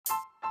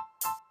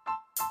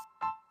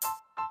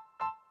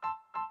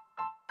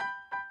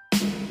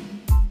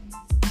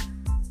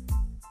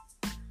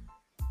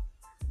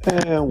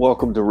And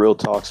welcome to Real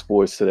Talk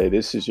Sports today.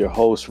 This is your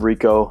host,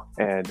 Rico,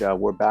 and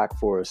we're back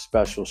for a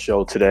special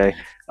show today.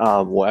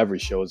 Every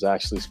show is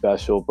actually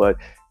special, but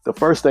the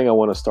first thing I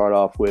want to start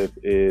off with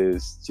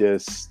is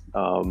just,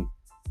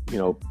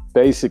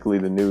 basically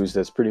the news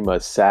that's pretty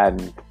much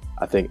saddened,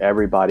 I think,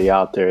 everybody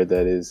out there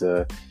that is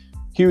a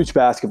huge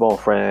basketball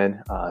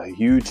fan, a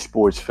huge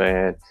sports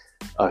fan,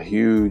 a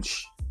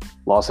huge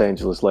Los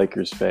Angeles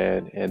Lakers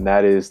fan, and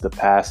that is the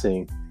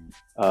passing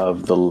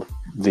of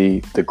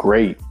the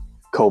great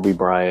Kobe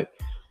Bryant.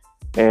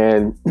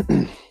 And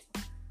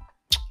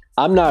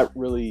I'm not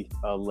really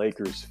a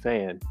Lakers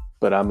fan,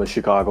 but I'm a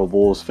Chicago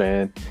Bulls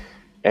fan,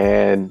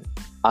 and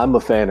I'm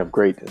a fan of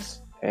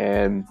greatness.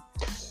 And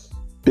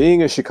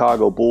being a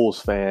Chicago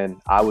Bulls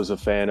fan, I was a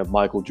fan of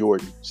Michael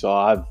Jordan. So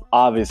I've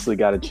obviously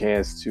got a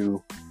chance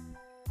to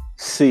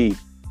see,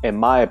 in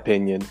my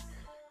opinion,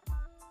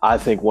 I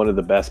think one of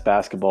the best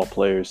basketball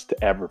players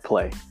to ever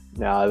play.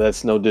 Now,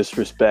 that's no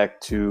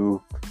disrespect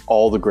to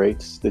all the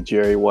greats, the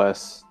Jerry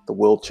West, the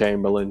Wilt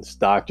Chamberlains,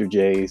 Dr.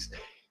 J's.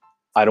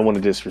 I don't want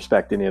to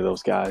disrespect any of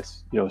those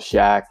guys.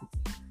 Shaq.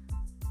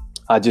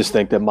 I just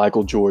think that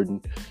Michael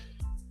Jordan,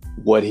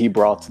 what he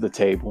brought to the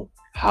table,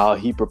 how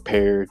he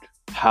prepared,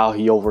 how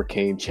he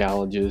overcame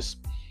challenges,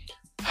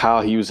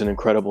 how he was an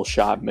incredible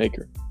shot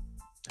maker,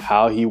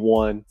 how he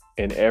won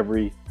in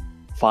every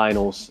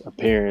finals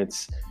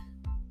appearance.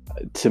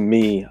 To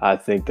me, I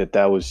think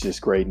that was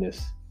just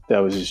greatness. That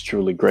was just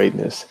truly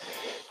greatness.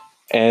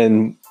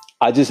 And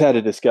I just had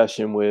a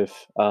discussion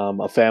with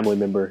a family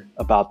member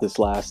about this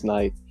last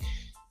night.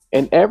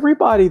 And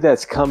everybody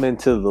that's come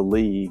into the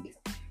league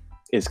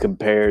is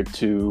compared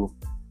to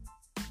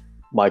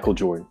Michael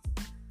Jordan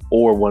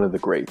or one of the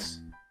greats.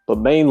 But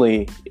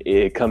mainly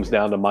it comes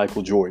down to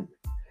Michael Jordan.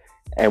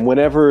 And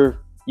whenever,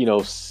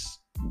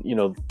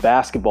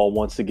 basketball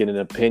wants to get an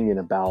opinion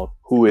about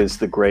who is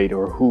the great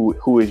or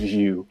who is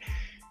you,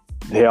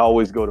 they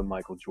always go to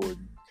Michael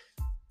Jordan.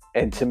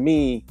 And to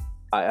me,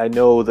 I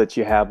know that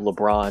you have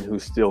LeBron,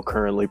 who's still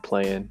currently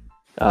playing.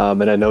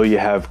 And I know you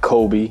have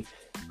Kobe,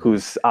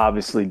 who's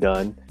obviously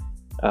done.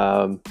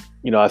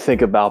 I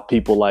think about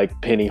people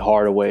like Penny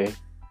Hardaway,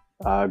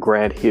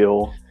 Grant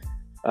Hill,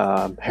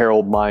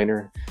 Harold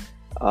Miner.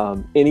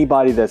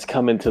 Anybody that's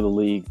come into the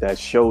league that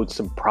showed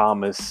some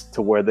promise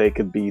to where they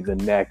could be the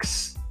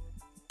next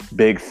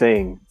big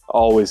thing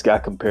always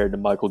got compared to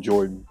Michael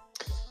Jordan.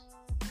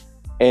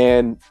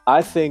 And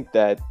I think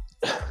that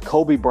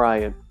Kobe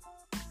Bryant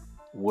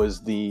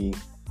was the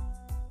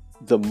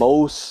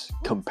most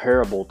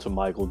comparable to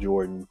Michael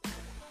Jordan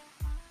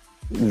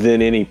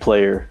than any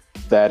player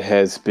that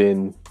has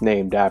been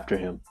named after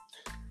him.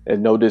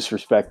 And no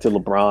disrespect to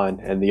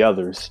LeBron and the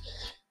others,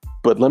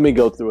 but let me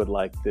go through it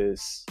like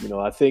this.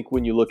 I think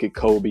when you look at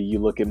Kobe, you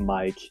look at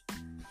Mike,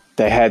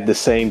 they had the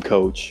same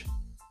coach.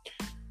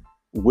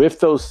 With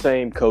those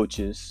same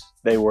coaches,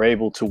 they were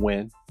able to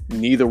win.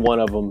 Neither one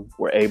of them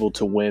were able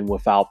to win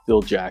without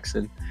Phil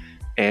Jackson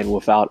and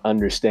without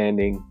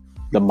understanding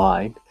the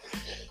mind.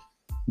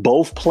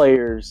 Both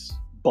players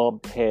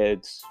bumped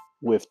heads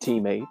with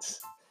teammates.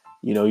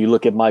 You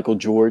look at Michael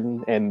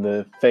Jordan and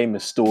the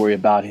famous story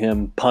about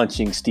him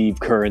punching Steve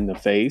Kerr in the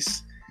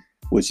face,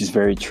 which is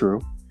very true.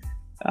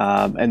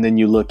 And then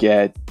you look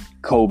at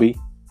Kobe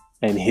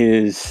and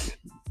his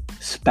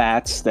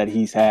spats that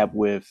he's had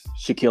with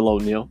Shaquille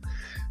O'Neal.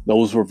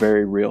 Those were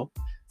very real.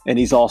 And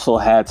he's also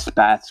had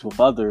spats with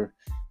other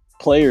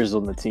players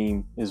on the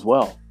team as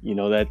well.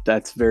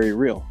 That's very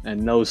real.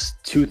 And those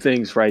two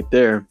things right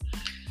there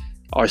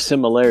are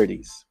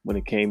similarities when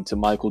it came to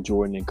Michael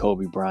Jordan and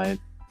Kobe Bryant.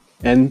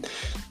 And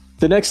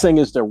the next thing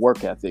is their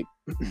work ethic.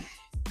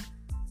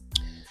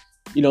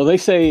 They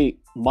say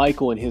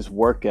Michael and his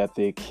work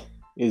ethic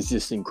is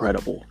just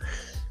incredible.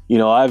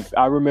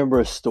 I remember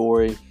a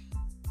story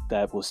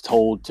that was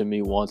told to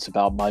me once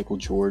about Michael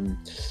Jordan.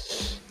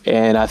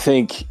 And I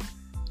think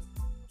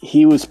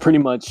he was pretty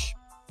much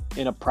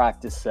in a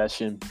practice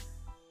session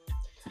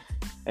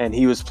and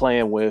he was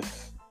playing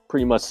with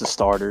pretty much the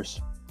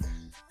starters.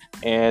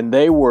 And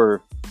they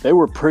were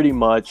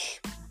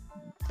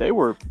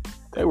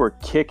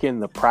kicking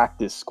the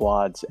practice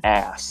squad's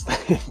ass,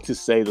 to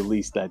say the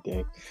least, that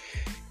day.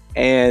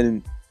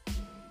 And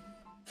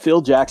Phil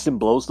Jackson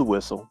blows the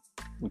whistle,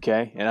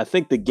 okay? And I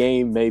think the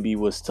game maybe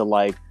was to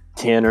like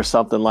 10 or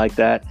something like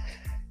that.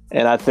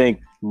 And I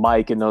think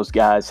Mike and those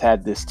guys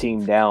had this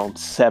team down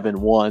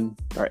 7-1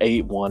 or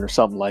 8-1 or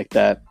something like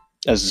that,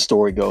 as the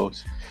story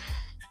goes.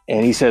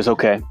 And he says,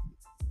 okay,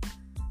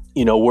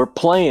 we're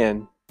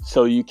playing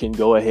so you can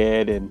go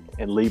ahead and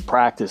leave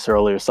practice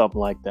early or something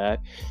like that.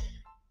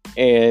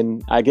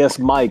 And I guess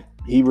Mike,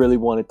 he really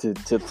wanted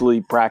to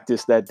leave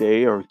practice that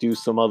day or do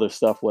some other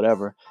stuff,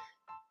 whatever.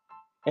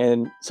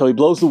 And so he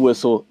blows the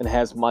whistle and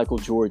has Michael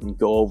Jordan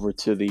go over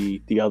to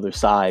the other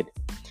side.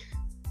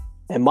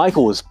 And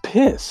Michael was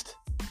pissed.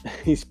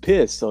 He's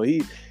pissed. So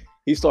he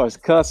starts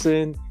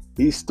cussing.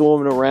 He's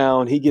storming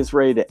around. He gets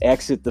ready to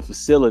exit the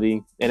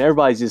facility. And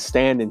everybody's just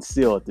standing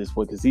still at this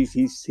point because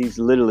he's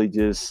literally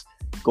just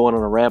going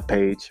on a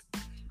rampage.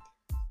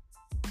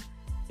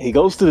 He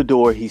goes to the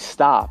door. He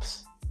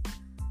stops.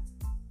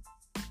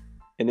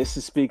 and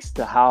speaks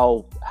to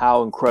how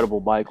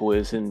incredible Michael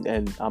is,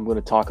 and I'm going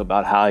to talk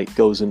about how it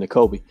goes into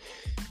Kobe.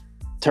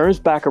 Turns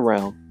back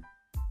around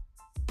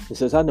and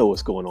says, I know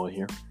what's going on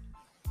here.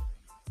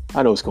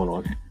 I know what's going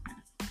on.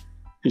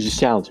 He's just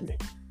challenging me.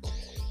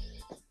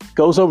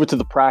 Goes over to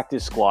the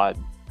practice squad.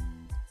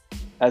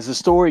 As the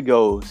story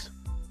goes,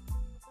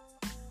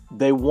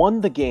 they won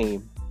the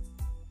game.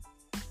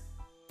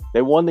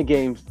 They won the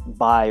game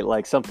by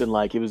like something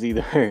like it was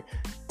either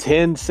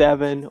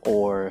 10-7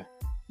 or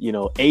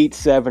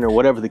 8-7 or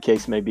whatever the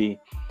case may be.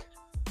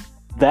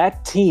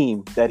 That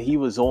team that he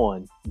was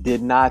on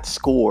did not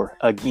score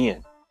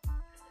again.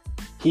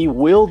 He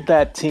willed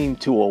that team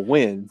to a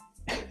win,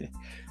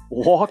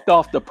 walked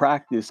off the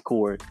practice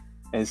court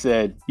and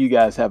said, you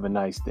guys have a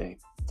nice day.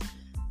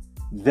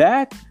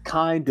 That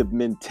kind of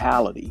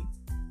mentality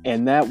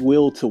and that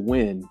will to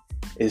win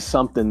is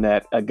something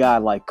that a guy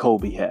like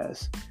Kobe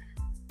has.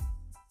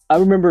 I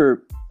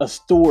remember a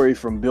story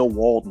from Bill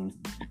Walton,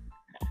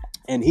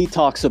 and he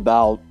talks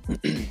about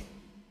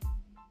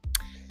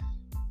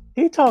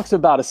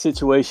a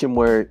situation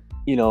where,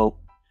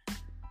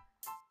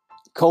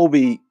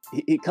 Kobe,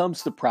 he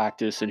comes to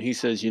practice and he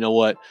says, you know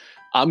what,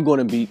 I'm going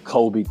to beat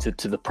Kobe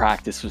to the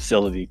practice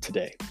facility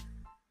today.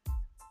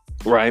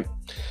 Right.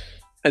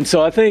 And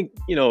so I think,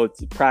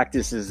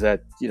 practice is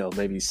at,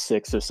 maybe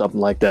 6 or something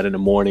like that in the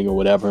morning or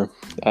whatever.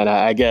 And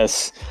I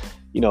guess,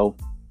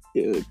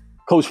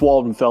 Coach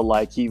Walton felt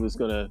like he was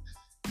going to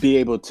be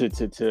able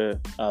to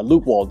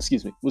Luke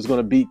Walton, was going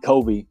to beat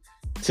Kobe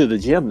to the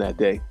gym that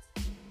day.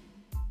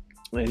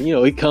 And,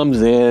 he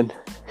comes in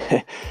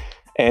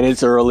and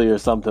it's early or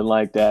something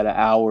like that, an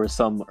hour or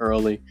something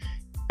early.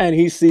 And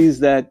he sees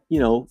that,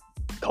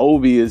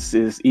 Kobe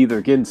is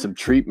either getting some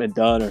treatment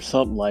done or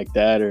something like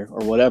that or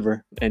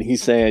whatever. And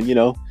he's saying,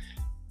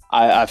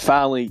 I'm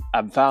finally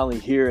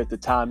here at the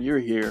time you're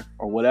here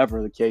or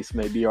whatever the case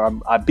may be, or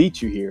I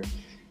beat you here.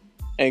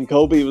 And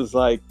Kobe was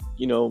like,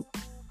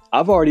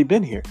 I've already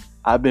been here.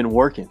 I've been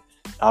working.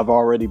 I've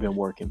already been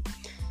working.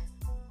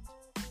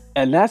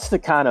 And that's the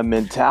kind of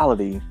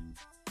mentality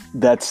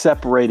that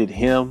separated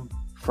him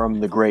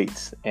from the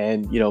greats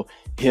and,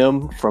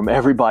 him from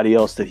everybody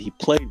else that he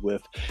played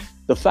with.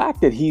 The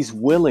fact that he's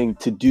willing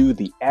to do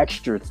the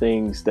extra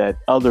things that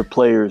other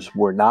players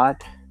were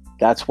not,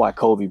 that's why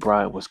Kobe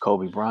Bryant was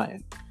Kobe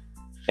Bryant.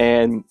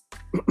 And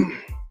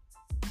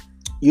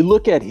you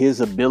look at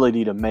his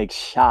ability to make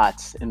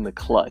shots in the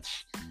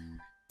clutch.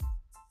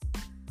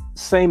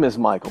 Same as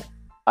Michael.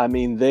 I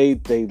mean, they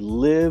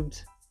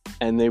lived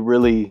and they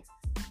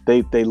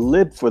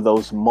lived for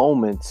those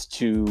moments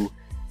to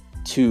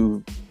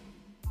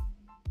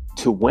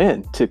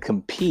win, to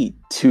compete,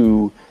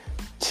 to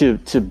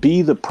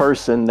be the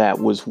person that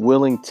was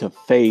willing to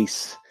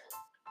face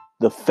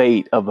the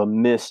fate of a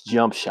missed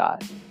jump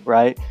shot,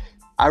 right?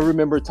 I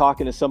remember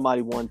talking to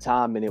somebody one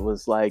time and it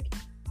was like,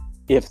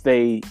 if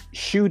they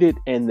shoot it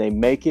and they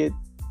make it,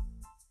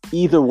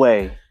 either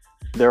way,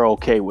 they're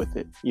okay with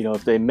it.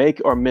 If they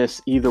make or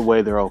miss, either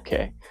way, they're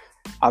okay.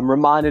 I'm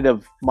reminded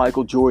of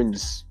Michael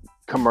Jordan's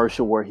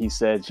commercial where he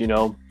says,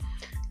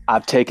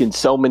 I've taken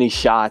so many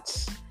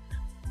shots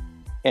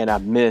and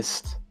I've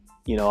missed,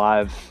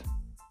 I've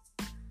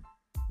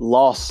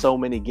lost so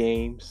many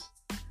games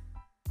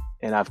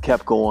and I've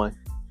kept going.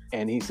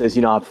 And he says,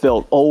 I've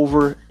failed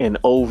over and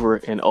over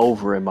and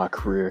over in my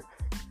career,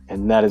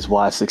 and that is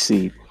why I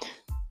succeed.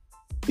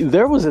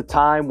 There was a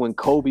time when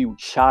Kobe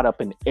shot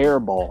up an air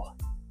ball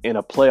in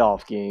a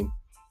playoff game,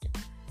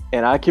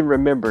 and I can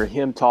remember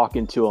him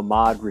talking to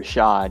Ahmad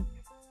Rashad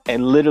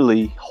and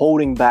literally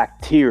holding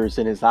back tears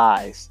in his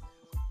eyes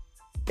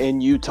in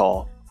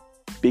Utah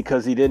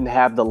because he didn't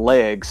have the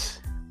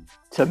legs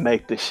to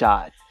make the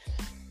shot.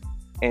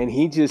 And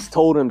he just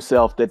told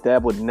himself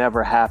that would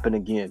never happen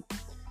again.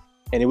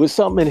 And it was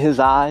something in his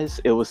eyes,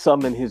 it was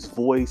something in his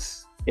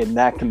voice, in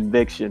that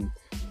conviction,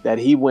 that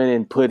he went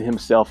and put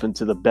himself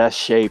into the best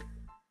shape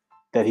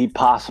that he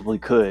possibly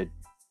could.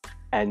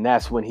 And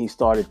that's when he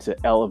started to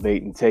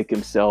elevate and take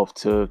himself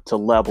to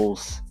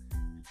levels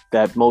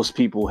that most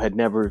people had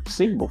never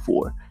seen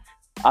before.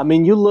 I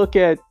mean, you look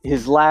at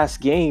his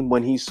last game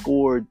when he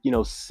scored,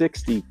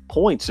 60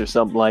 points or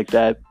something like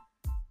that.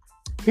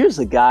 Here's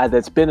a guy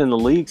that's been in the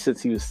league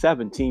since he was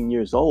 17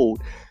 years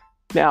old.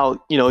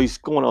 Now, he's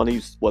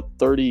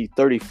 30,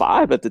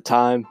 35 at the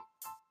time,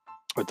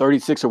 or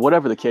 36 or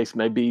whatever the case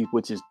may be,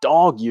 which is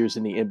dog years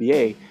in the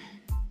NBA.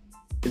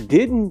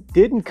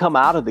 Didn't come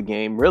out of the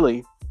game,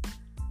 really.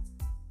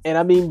 And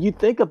I mean, you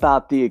think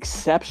about the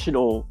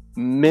exceptional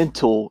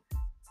mental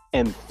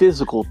and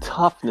physical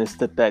toughness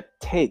that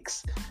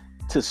takes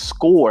to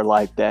score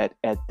like that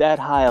at that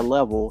high a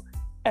level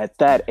at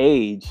that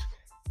age.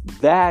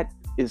 That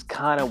is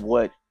kind of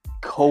what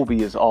Kobe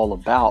is all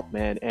about,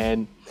 man.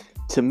 And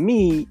to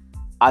me,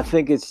 I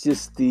think it's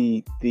just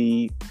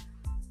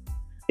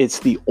it's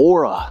the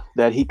aura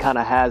that he kind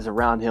of has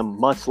around him,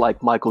 much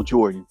like Michael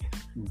Jordan.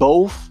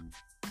 Both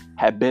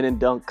have been in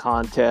dunk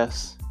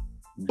contests.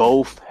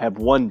 Both have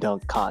won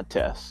dunk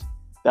contests.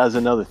 That was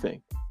another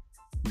thing.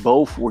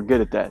 Both were good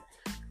at that.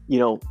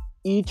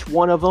 Each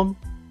one of them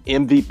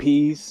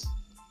MVPs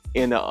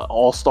in an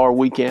All-Star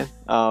weekend.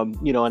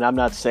 And I'm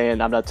not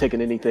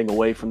taking anything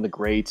away from the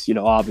greats.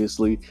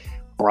 Obviously,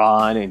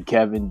 Bron and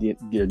Kevin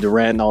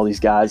Durant and all these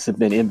guys have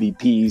been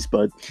MVPs,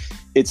 but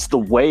it's the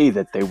way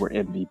that they were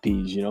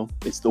MVPs.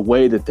 It's the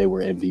way that they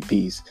were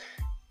MVPs.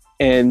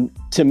 And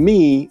to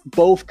me,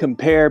 both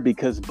compare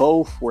because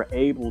both were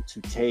able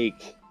to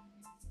take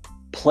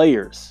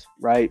players,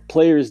 right?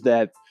 Players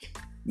that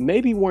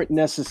maybe weren't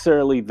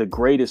necessarily the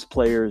greatest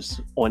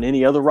players on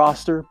any other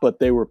roster, but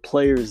they were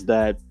players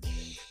that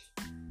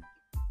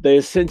they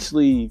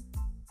essentially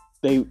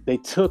they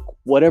took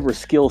whatever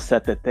skill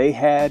set that they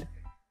had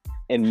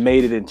and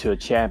made it into a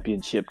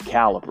championship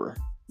caliber.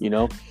 You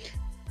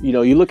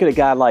look at a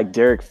guy like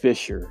Derek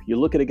Fisher, you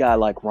look at a guy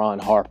like Ron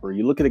Harper,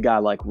 you look at a guy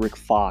like Rick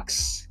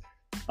Fox,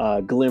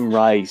 Glenn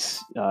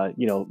Rice,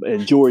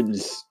 in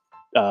Jordan's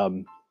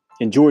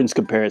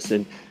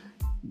comparison,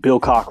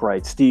 Bill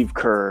Cockright, Steve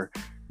Kerr,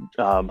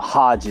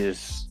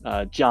 Hodges,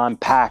 John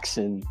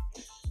Paxson,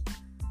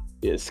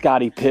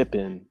 Scottie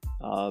Pippen,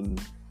 Lamar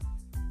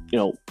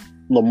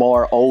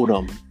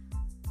Odom,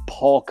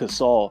 Paul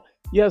Gasol.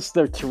 Yes,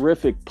 they're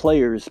terrific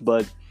players,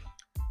 but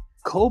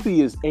Kobe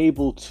is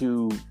able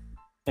to,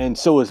 and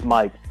so is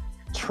Mike,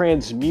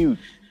 transmute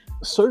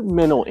a certain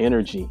mental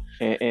energy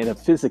and a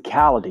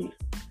physicality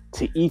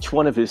to each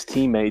one of his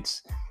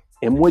teammates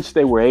in which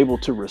they were able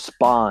to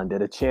respond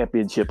at a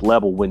championship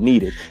level when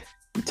needed.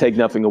 Take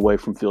nothing away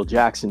from Phil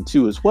Jackson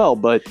too as well,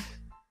 but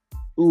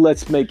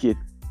let's make it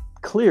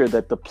clear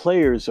that the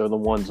players are the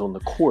ones on the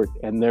court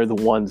and they're the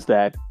ones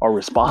that are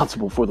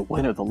responsible for the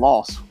win or the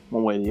loss,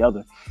 one way or the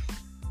other.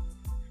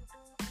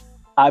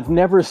 I've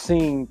never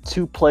seen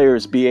two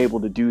players be able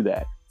to do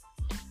that.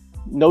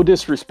 No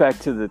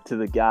disrespect to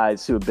the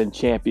guys who have been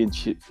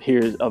champions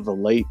of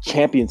late,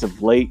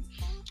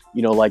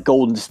 like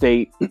Golden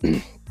State,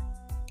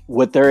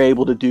 what they're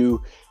able to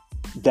do,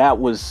 that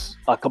was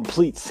a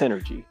complete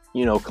synergy,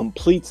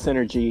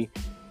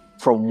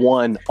 from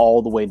one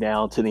all the way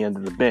down to the end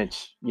of the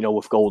bench,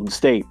 with Golden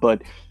State.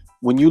 But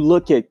when you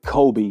look at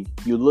Kobe,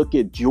 you look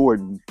at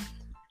Jordan,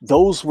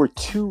 those were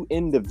two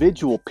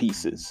individual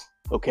pieces.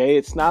 Okay.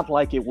 It's not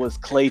like it was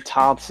Klay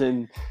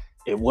Thompson.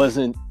 It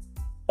wasn't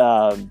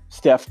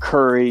Steph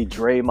Curry,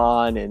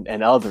 Draymond,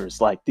 and others.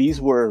 Like,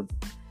 these were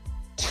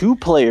two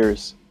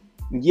players.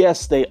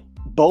 Yes, they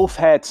both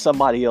had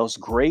somebody else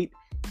great,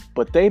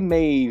 but they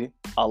made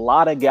a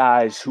lot of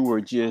guys who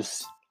were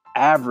just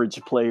average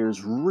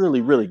players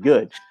really, really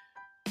good.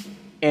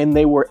 And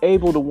they were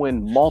able to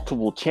win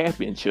multiple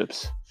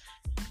championships.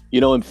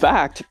 In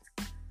fact,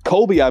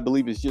 Kobe, I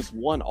believe, is just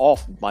one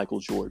off of Michael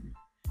Jordan.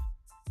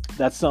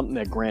 That's something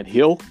that Grant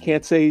Hill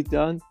can't say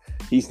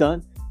he's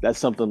done. That's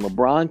something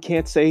LeBron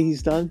can't say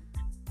he's done.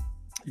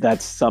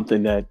 That's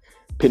something that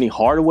Penny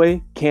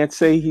Hardaway can't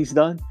say he's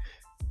done.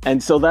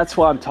 And so that's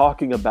why I'm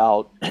talking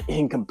about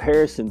in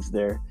comparisons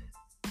there.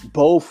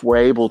 Both were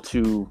able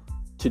to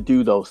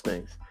do those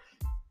things.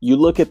 You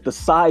look at the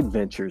side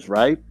ventures,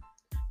 right?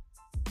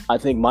 I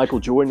think Michael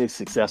Jordan is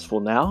successful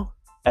now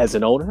as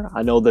an owner.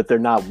 I know that they're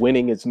not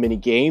winning as many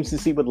games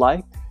as he would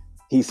like.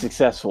 He's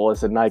successful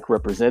as a Nike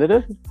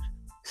representative,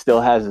 still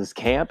has his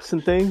camps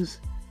and things.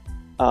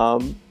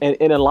 And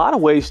in a lot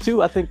of ways,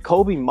 too, I think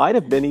Kobe might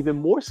have been even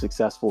more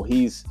successful.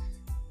 He's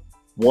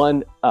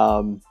won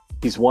an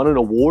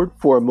award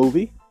for a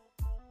movie.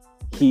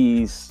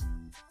 He's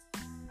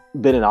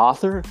been an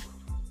author.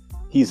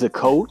 He's a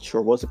coach,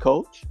 or was a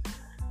coach.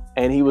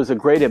 And he was a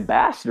great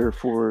ambassador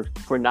for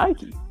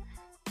Nike.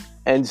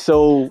 And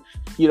so,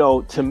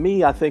 to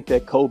me, I think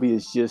that Kobe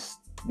is just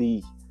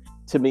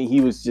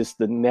he was just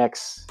the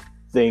next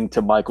thing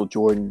to Michael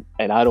Jordan.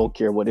 And I don't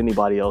care what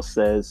anybody else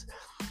says.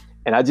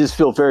 And I just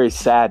feel very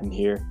saddened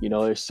here.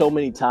 There's so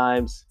many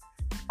times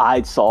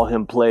I saw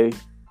him play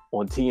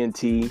on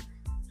TNT,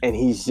 and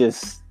he's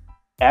just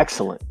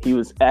excellent. He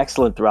was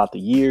excellent throughout the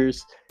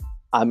years.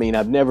 I mean,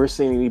 I've never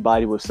seen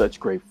anybody with such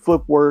great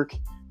footwork,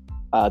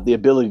 the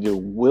ability to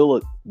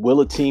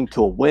will a team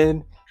to a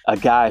win, a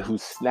guy who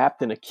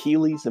snapped an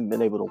Achilles and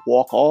been able to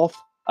walk off,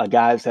 a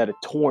guy who's had a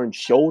torn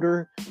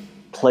shoulder,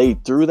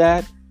 played through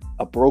that,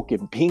 a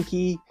broken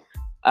pinky.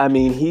 I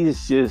mean,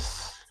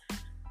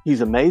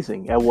 he's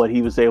amazing at what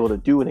he was able to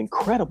do, and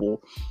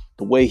incredible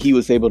the way he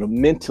was able to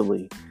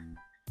mentally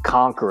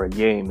conquer a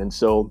game. And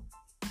so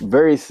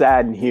very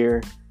saddened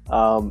here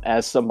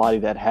as somebody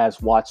that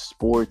has watched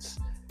sports,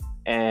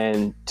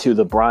 and to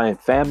the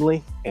Bryant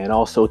family, and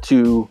also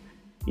to,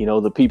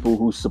 the people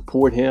who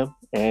support him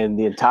and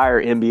the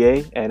entire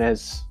NBA. And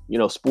as,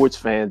 sports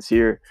fans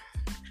here,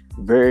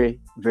 very,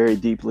 very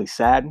deeply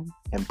saddened,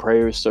 and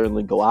prayers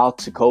certainly go out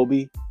to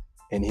Kobe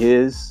and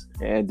his,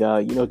 and,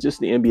 just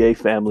the NBA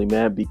family,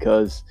 man,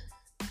 because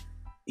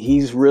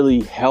he's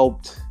really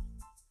helped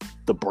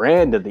the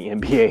brand of the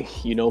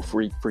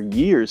NBA, for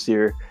years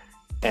here.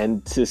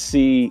 And to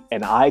see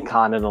an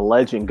icon and a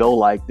legend go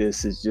like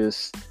this is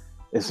just,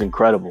 it's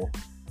incredible.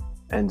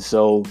 And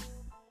so,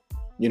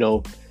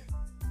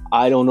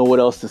 I don't know what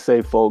else to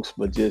say, folks,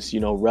 but just,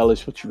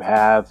 relish what you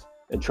have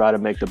and try to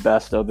make the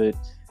best of it.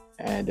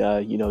 And,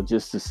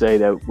 just to say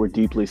that we're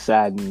deeply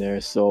saddened there.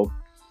 So,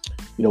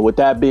 with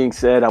that being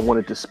said, I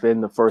wanted to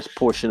spend the first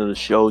portion of the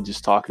show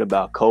just talking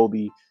about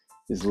Kobe,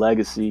 his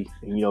legacy,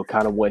 and,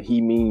 kind of what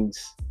he means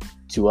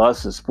to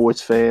us as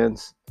sports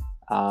fans.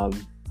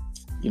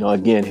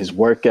 Again, his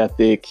work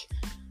ethic,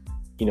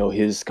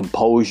 his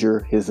composure,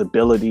 his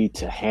ability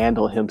to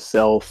handle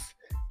himself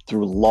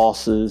through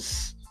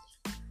losses,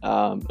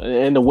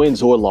 and the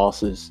wins or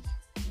losses.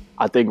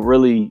 I think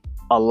really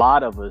a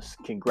lot of us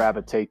can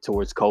gravitate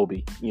towards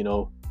Kobe,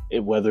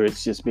 whether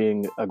it's just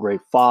being a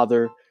great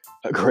father,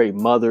 a great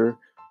mother,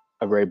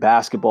 a great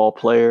basketball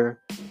player,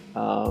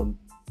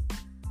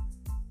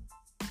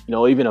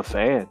 even a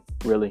fan,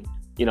 really.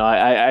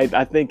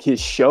 I think his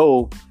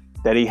show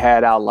that he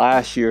had out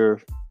last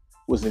year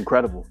was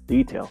incredible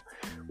detail.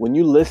 When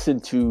you listen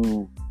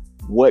to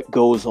what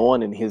goes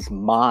on in his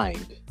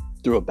mind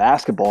through a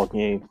basketball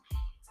game,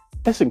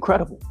 it's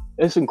incredible.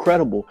 It's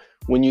incredible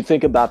when you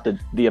think about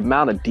the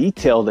amount of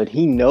detail that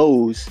he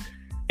knows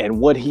and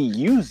what he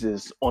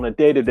uses on a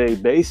day-to-day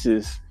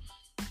basis,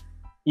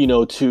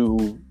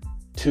 to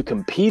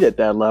compete at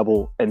that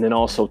level, and then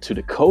also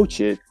to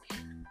coach it.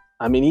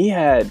 I mean, he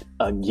had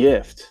a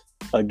gift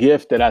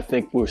that I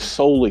think we're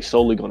solely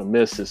going to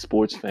miss as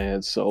sports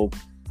fans. So,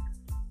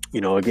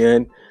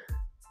 again,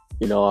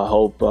 I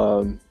hope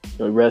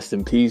rest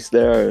in peace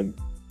there. And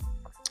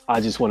I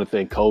just want to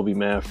thank Kobe,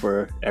 man,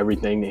 for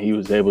everything that he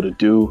was able to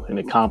do and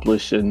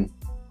accomplish, and,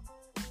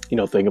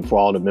 thank him for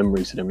all the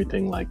memories and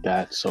everything like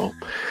that. So,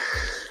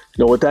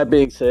 with that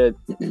being said,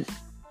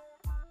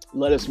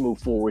 let us move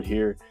forward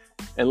here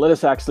and let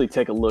us actually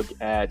take a look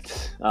at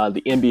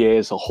the NBA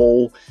as a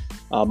whole.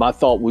 I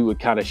thought we would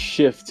kind of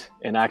shift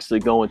and actually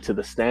go into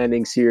the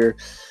standings here.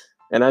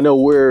 And I know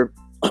we're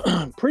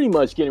pretty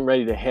much getting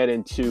ready to head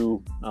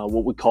into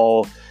what we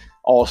call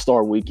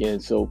All-Star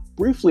Weekend. So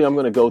briefly, I'm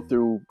going to go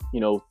through,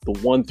 the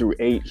 1 through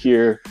 8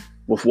 here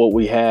with what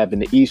we have in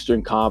the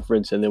Eastern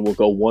Conference, and then we'll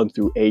go 1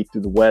 through 8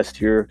 through the West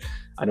here.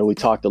 I know we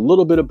talked a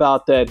little bit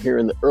about that here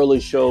in the early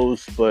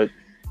shows, but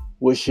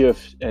we'll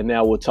shift, and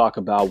now we'll talk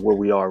about where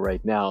we are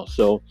right now.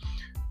 So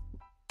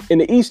in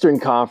the Eastern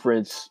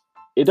Conference,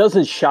 it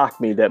doesn't shock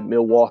me that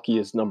Milwaukee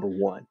is number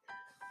 1.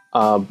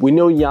 We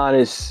know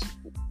Giannis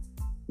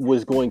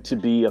was going to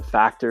be a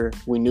factor.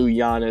 We knew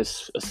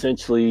Giannis,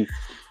 essentially,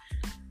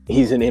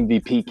 he's an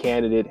MVP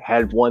candidate,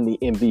 had won the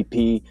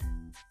MVP.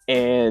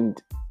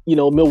 And,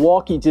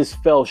 Milwaukee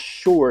just fell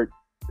short.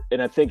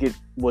 And I think it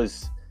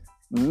was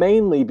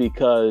mainly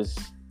because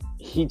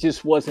he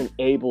just wasn't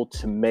able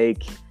to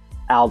make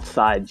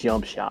outside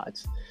jump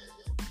shots.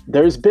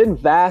 There's been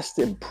vast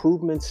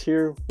improvements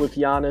here with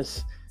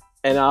Giannis.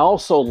 And I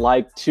also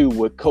like, too,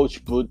 what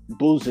Coach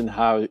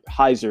Buzenheiser,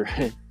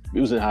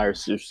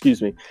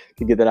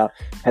 can get that out,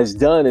 has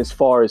done as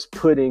far as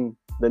putting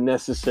the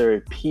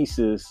necessary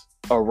pieces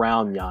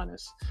around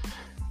Giannis.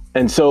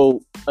 And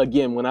so,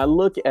 again, when I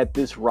look at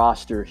this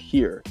roster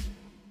here,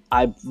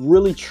 I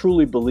really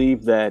truly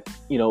believe that,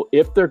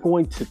 if they're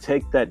going to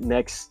take that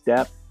next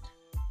step,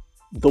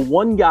 the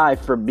one guy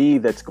for me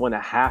that's going to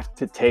have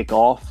to take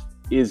off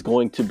is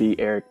going to be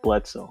Eric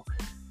Bledsoe.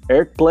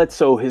 Eric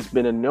Bledsoe has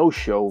been a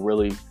no-show,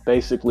 really,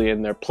 basically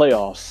in their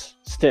playoffs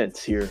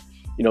stints here,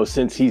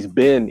 since he's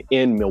been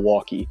in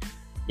Milwaukee.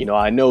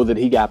 I know that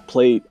he got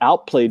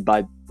outplayed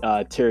by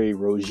Terry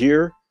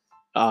Rozier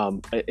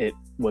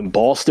when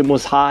Boston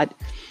was hot.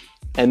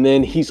 And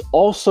then he's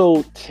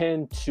also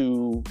tends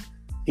to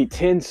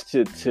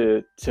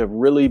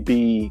really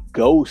be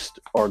ghost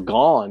or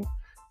gone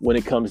when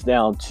it comes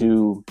down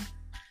to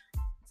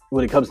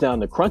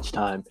crunch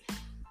time.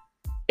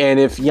 And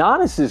if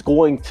Giannis is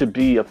going to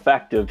be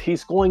effective,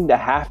 he's going to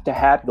have the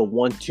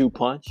 1-2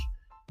 punch.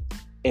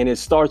 And it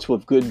starts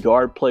with good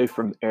guard play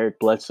from Eric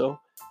Bledsoe.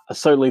 I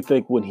certainly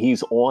think when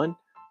he's on,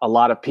 a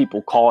lot of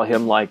people call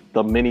him like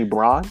the mini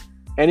Bron.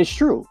 And it's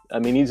true. I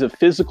mean, he's a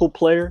physical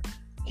player.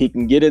 He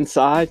can get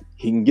inside.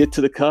 He can get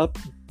to the cup.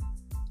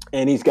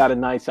 And he's got a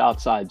nice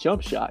outside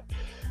jump shot.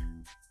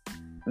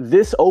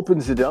 This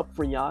opens it up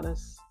for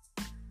Giannis.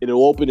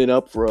 It'll open it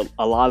up for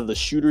a lot of the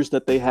shooters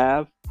that they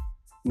have.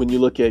 When you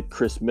look at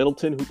Chris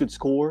Middleton, who could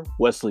score,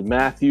 Wesley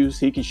Matthews,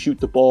 he can shoot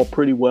the ball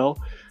pretty well.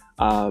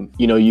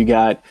 You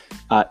got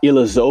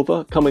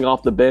Ilyasova coming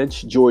off the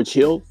bench, George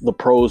Hill, the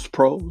pros,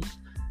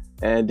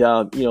 and,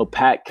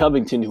 Pat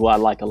Covington, who I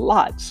like a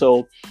lot.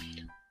 So,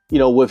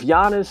 with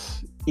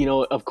Giannis,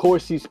 of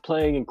course he's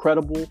playing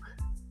incredible.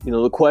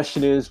 The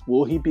question is,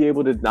 will he be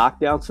able to knock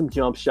down some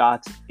jump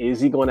shots?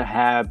 Is he going to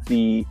have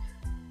the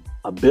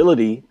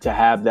ability to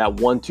have that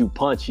 1-2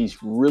 punch?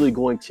 He's really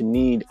going to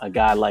need a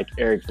guy like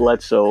Eric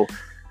Bledsoe,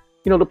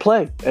 to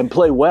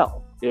play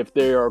well if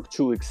they are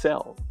to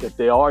excel, if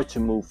they are to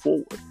move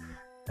forward.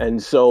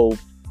 And so,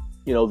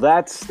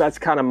 that's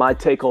kind of my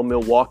take on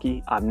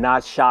Milwaukee. I'm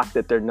not shocked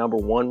that they're number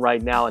 1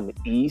 right now in the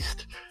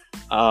East.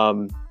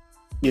 I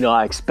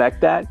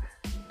expect that.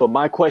 But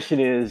my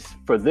question is,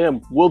 for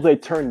them, will they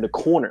turn the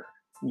corner,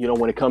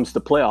 when it comes to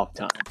playoff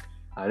time?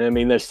 I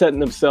mean, they're setting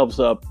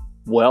themselves up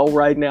well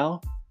right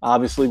now,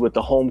 obviously with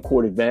the home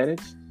court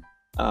advantage.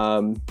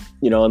 And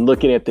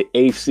looking at the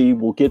AFC,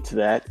 we'll get to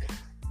that.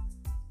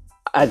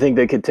 I think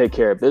they could take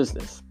care of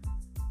business.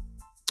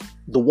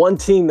 The one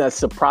team that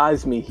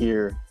surprised me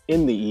here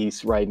in the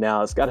East right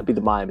now has got to be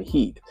the Miami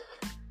Heat.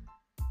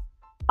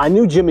 I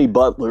knew Jimmy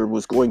Butler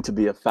was going to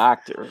be a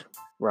factor,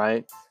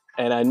 right?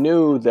 And I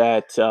knew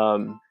that,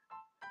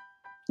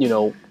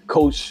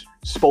 Coach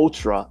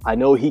Spoelstra, I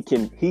know he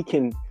can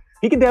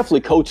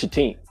definitely coach a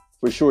team.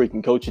 For sure, he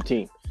can coach a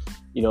team,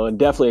 and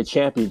definitely a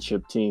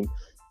championship team.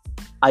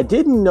 I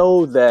didn't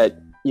know that,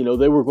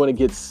 they were going to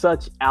get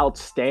such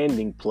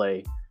outstanding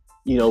play,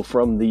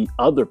 from the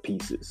other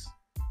pieces.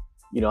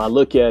 I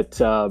look at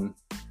Bam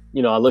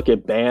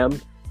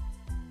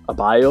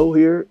Adebayo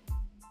here.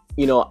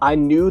 I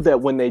knew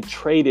that when they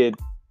traded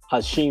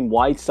Hasheem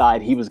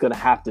Whiteside, he was going to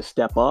have to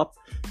step up.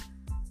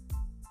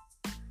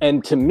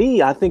 And to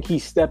me, I think he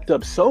stepped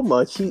up so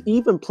much. He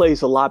even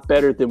plays a lot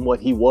better than what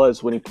he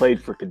was when he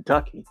played for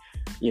Kentucky.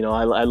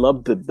 I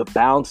love the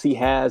bounce he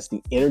has,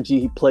 the energy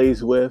he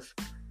plays with.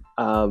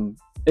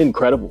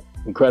 Incredible.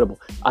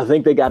 I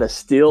think they got a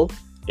steal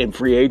in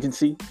free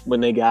agency when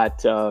they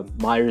got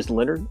Myers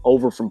Leonard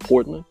over from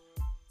Portland.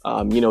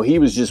 He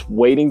was just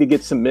waiting to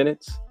get some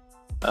minutes.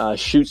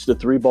 Shoots the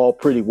three ball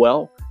pretty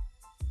well.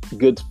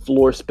 Good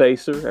floor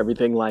spacer,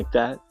 everything like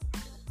that.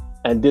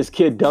 And this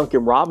kid,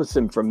 Duncan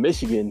Robinson from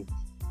Michigan,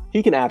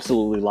 he can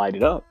absolutely light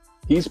it up.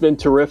 He's been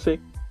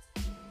terrific.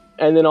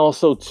 And then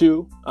also,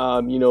 too,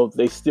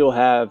 they still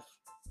have,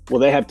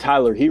 they have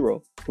Tyler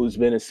Hero, who's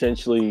been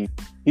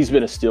he's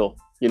been a steal.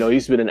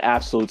 He's been an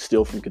absolute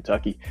steal from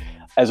Kentucky.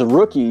 As a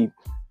rookie,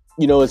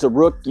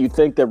 you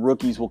think that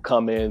rookies will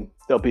come in,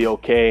 they'll be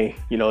okay.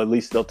 At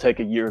least they'll take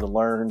a year to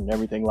learn and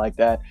everything like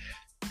that.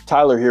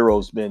 Tyler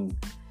Hero's been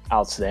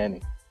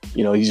outstanding.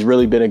 He's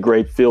really been a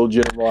great field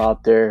general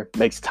out there,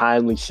 makes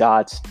timely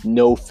shots,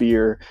 no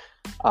fear.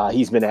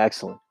 He's been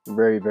excellent,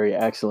 very, very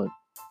excellent.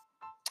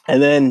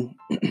 And then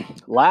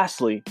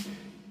lastly,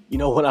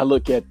 when I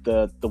look at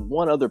the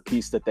one other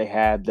piece that they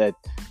have that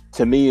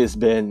to me has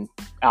been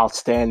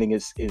outstanding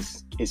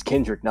is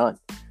Kendrick Nunn.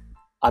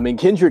 I mean,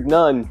 Kendrick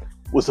Nunn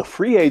was a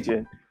free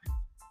agent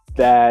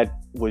that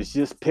was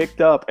just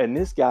picked up, and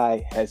this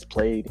guy has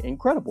played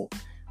incredible.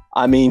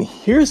 I mean,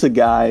 here's a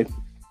guy,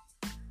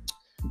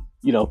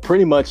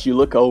 pretty much you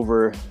look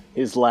over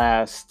his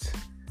last,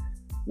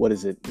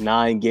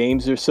 9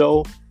 games or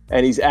so,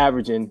 and he's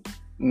averaging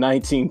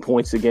 19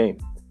 points a game.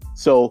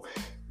 So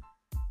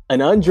an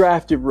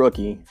undrafted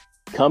rookie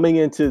coming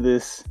into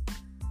this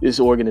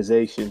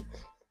organization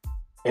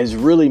has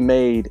really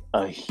made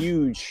a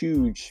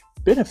huge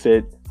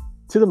benefit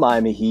to the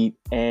Miami Heat.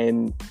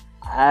 And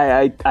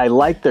I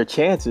like their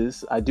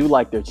chances. I do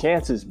like their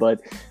chances, but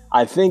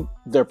I think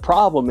their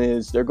problem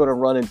is they're going to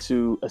run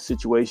into a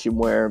situation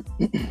where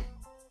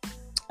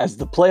as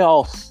the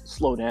playoffs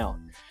slow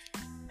down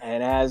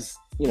and as,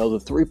 the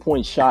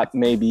three-point shot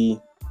maybe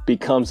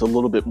becomes a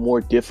little bit more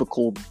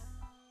difficult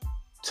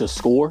to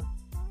score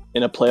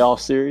in a playoff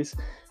series,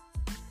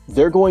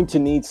 they're going to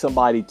need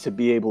somebody to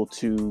be able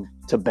to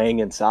bang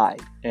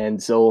inside.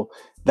 And so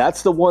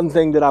that's the one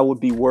thing that I would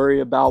be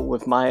worried about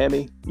with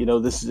Miami.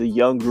 This is a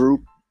young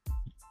group.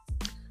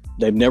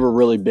 They've never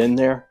really been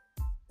there.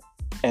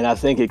 And I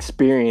think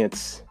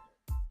experience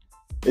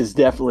is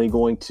definitely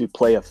going to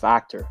play a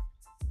factor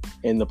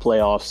in the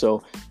playoffs.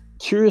 So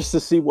curious to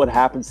see what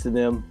happens to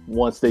them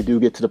once they do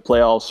get to the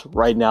playoffs.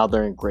 Right now,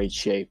 they're in great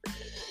shape.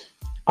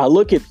 I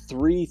look at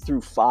 3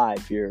 through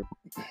 5 here.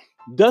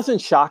 Doesn't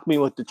shock me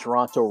with the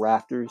Toronto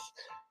Raptors.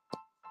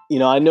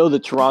 I know the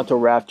Toronto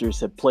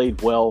Raptors have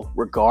played well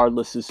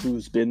regardless of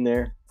who's been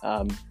there.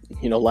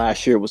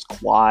 Last year it was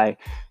Kawhi.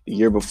 The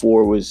year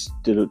before was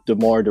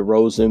DeMar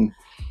DeRozan.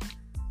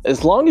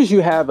 As long as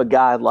you have a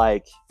guy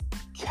like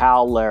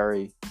Kyle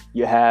Lowry,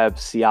 you have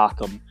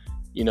Siakam,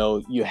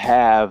 you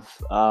have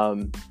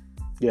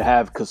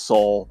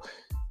Gasol,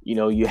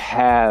 you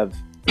have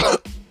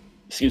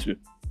excuse me.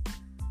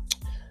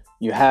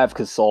 You have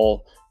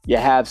Gasol, you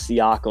have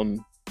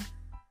Siakam,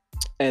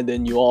 and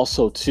then you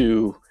also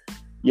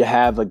you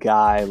have a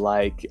guy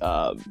like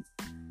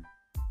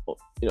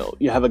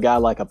you have a guy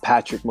like a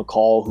Patrick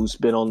McCall who's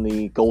been on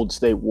the Golden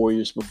State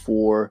Warriors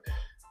before.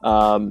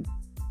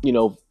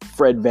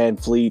 Fred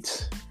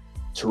VanVleet,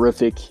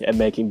 terrific at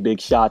making big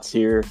shots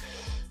here.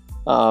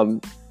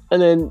 And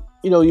then,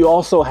 you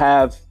also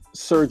have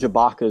Serge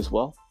Ibaka as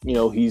well.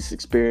 He's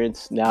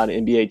experienced, now an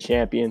NBA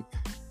champion,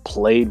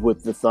 played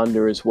with the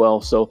Thunder as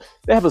well. So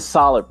they have a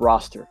solid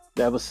roster.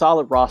 They have a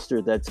solid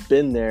roster that's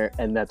been there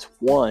and that's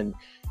won.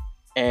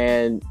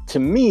 And to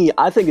me,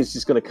 I think it's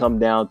just going to come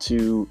down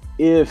to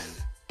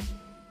if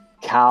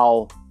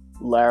Kyle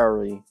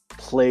Lowry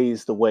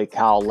plays the way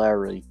Kyle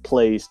Lowry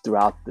plays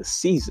throughout the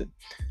season.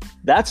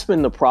 That's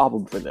been the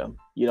problem for them.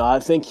 I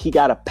think he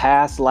got a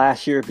pass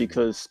last year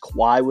because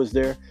Kawhi was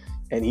there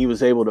and he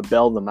was able to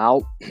bail them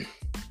out.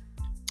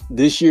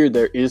 This year,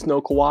 there is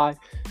no Kawhi.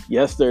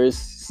 Yes, there is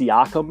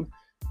Siakam,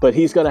 but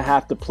he's going to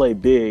have to play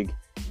big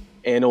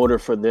in order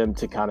for them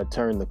to kind of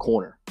turn the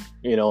corner,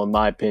 in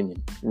my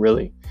opinion,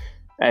 really.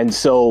 And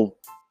so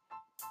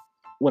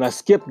when I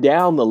skip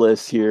down the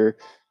list here,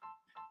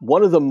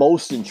 one of the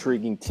most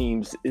intriguing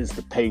teams is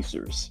the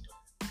Pacers.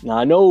 Now,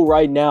 I know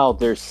right now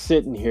they're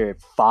sitting here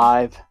at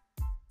 5.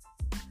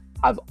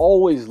 I've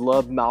always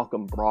loved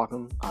Malcolm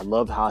Brogdon. I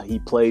love how he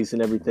plays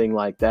and everything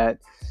like that.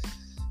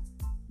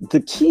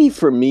 The key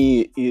for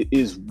me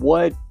is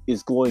what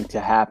is going to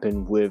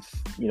happen with,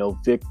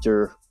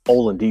 Victor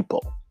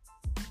Oladipo.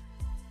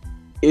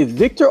 If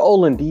Victor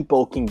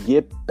Oladipo can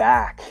get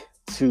back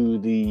to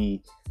the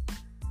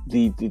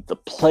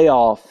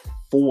playoff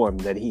form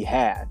that he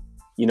had,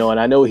 and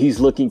I know he's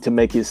looking to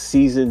make his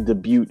season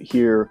debut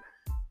here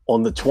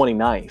on the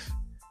 29th.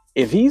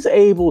 If he's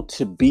able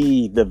to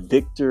be the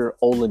Victor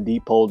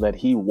Oladipo that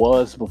he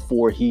was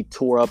before he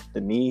tore up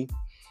the knee,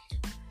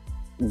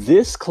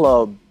 this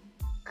club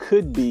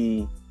could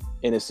be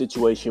in a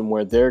situation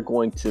where they're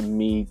going to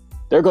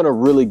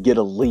really get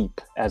a leap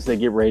as they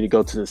get ready to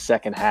go to the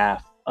second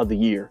half of the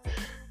year.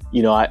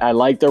 I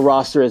like their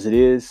roster as it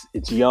is.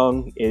 It's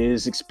young. It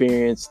is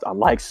experienced. I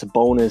like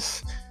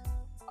Sabonis.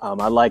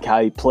 I like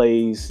how he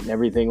plays and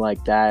everything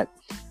like that.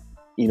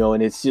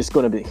 And it's just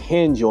going to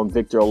hinge on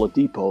Victor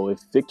Oladipo. If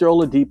Victor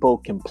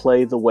Oladipo can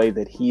play the way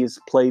that he has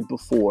played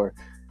before,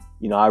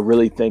 I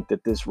really think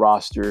that this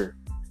roster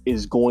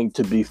is going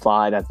to be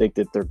fine. I think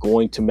that they're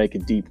going to make a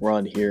deep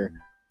run here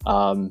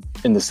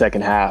in the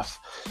second half.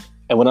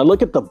 And when I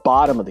look at the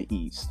bottom of the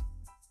East,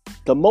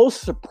 the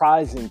most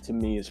surprising to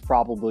me is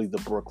probably the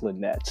Brooklyn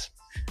Nets.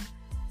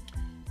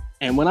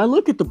 And when I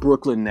look at the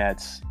Brooklyn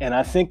Nets and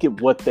I think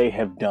of what they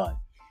have done,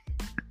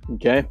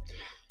 okay,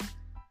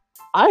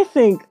 I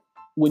think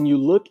when you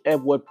look at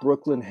what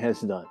Brooklyn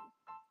has done,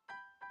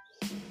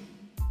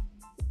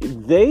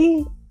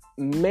 they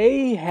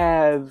may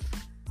have,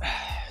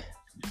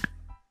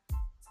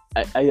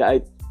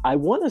 I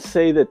want to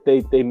say that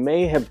they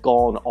may have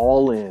gone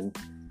all in,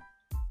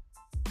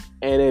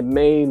 and it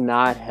may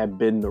not have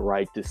been the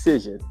right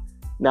decision.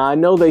 Now, I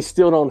know they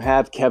still don't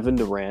have Kevin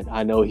Durant.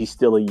 I know he's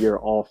still a year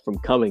off from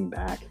coming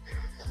back.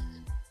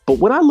 But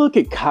when I look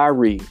at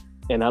Kyrie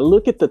and I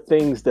look at the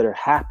things that are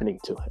happening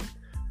to him,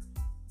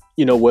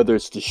 whether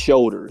it's the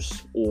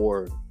shoulders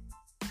or,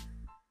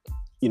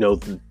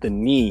 the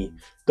knee,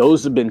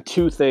 those have been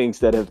two things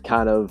that have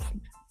kind of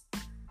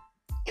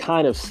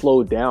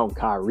slowed down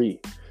Kyrie.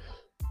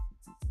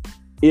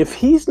 If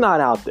he's not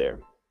out there,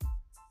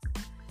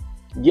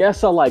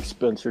 yes, I like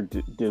Spencer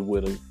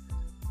Dinwiddie.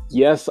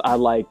 Yes, I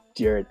like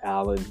Jarrett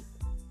Allen.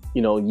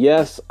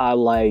 Yes, I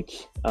like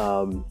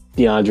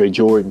DeAndre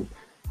Jordan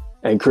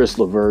and Chris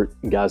LeVert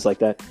and guys like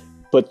that.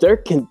 But they're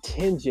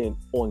contingent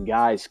on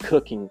guys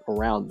cooking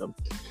around them.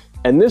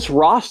 And this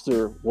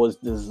roster was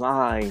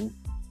designed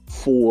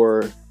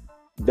for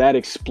that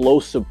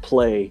explosive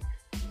play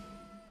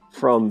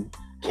from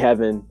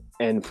Kevin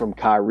and from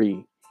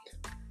Kyrie.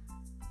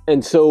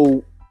 And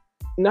so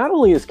not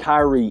only is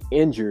Kyrie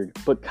injured,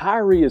 but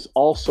Kyrie is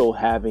also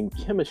having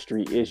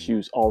chemistry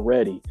issues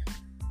already.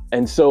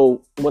 And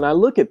so when I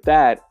look at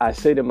that, I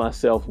say to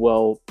myself,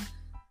 well,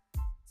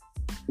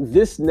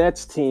 this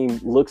Nets team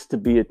looks to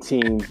be a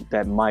team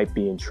that might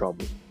be in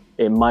trouble.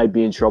 It might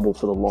be in trouble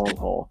for the long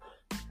haul.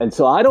 And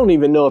so I don't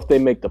even know if they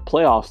make the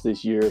playoffs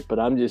this year, but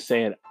I'm just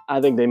saying I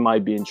think they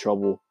might be in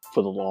trouble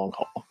for the long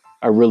haul.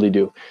 I really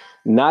do.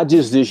 Not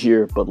just this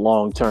year, but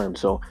long term.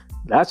 So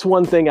that's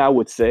one thing I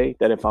would say,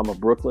 that if I'm a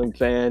Brooklyn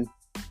fan,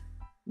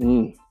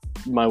 you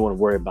might want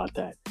to worry about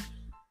that.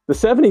 The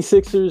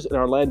 76ers and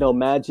Orlando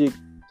Magic.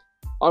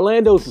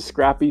 Orlando's a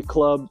scrappy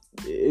club.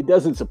 It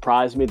doesn't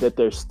surprise me that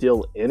they're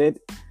still in it,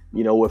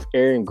 with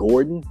Aaron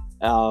Gordon.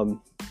 I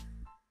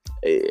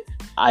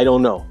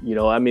don't know.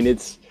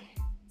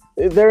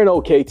 They're an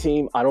okay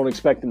team. I don't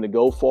expect them to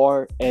go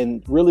far.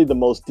 And really the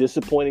most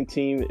disappointing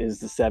team is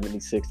the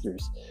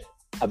 76ers.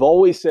 I've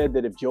always said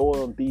that if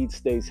Joel Embiid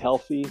stays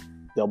healthy,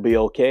 they'll be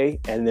okay.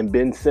 And then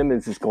Ben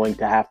Simmons is going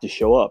to have to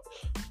show up.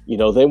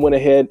 They went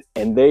ahead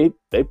and they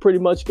pretty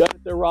much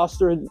got their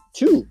roster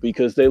too,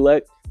 because they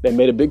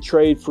made a big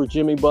trade for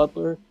Jimmy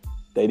Butler.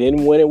 They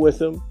didn't win it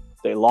with him.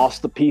 They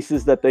lost the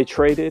pieces that they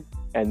traded,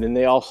 and then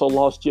they also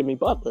lost Jimmy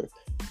Butler.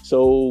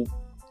 So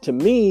to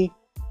me,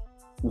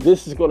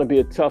 this is going to be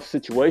a tough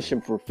situation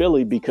for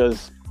Philly,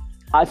 because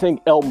I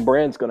think Elton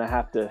Brand's going to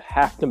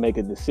have to make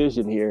a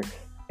decision here,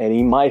 and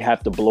he might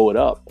have to blow it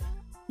up.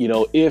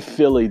 If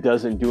Philly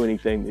doesn't do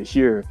anything this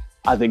year,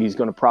 I think he's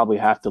going to probably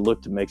have to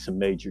look to make some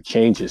major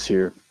changes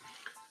here.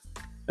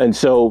 And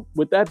so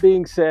with that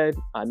being said,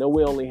 I know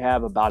we only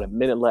have about a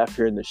minute left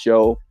here in the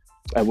show,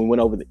 and we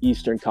went over the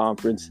Eastern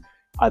Conference.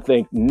 I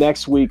think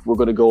next week we're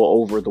going to go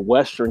over the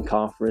Western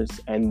Conference,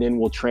 and then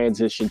we'll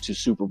transition to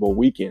Super Bowl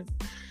weekend.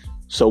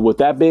 So with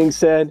that being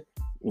said,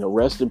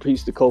 rest in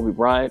peace to Kobe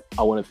Bryant.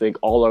 I want to thank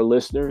all our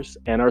listeners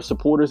and our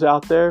supporters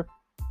out there,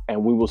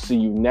 and we will see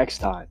you next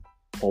time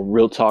on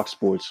Real Talk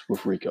Sports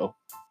with Rico.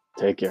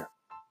 Take care.